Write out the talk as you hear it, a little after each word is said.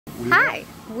Hi,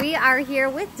 we are here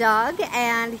with Doug,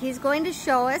 and he's going to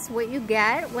show us what you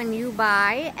get when you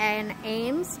buy an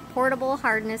Ames Portable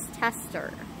Hardness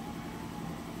tester.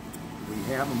 We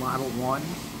have a Model 1,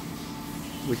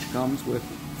 which comes with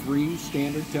 3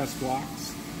 standard test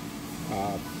blocks,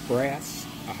 brass,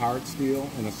 a hard steel,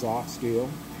 and a soft steel.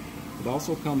 It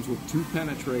also comes with 2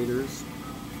 penetrators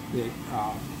that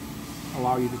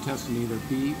allow you to test in either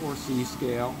B or C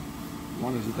scale.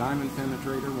 One is a diamond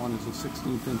penetrator, one is a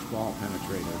 16th-inch ball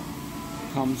penetrator.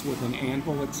 It comes with an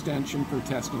anvil extension for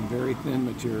testing very thin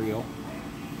material,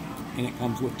 and it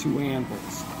comes with 2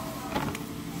 anvils.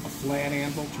 A flat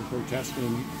anvil for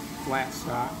testing flat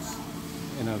stocks,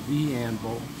 and a V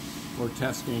anvil for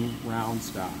testing round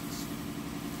stocks.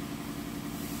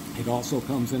 It also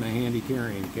comes in a handy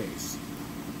carrying case.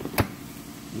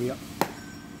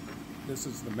 This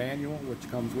is the manual which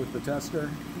comes with the tester,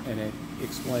 and it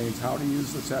explains how to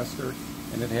use the tester,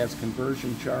 and it has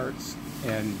conversion charts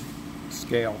and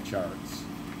scale charts.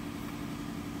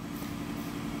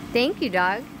 Thank you,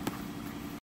 Doug.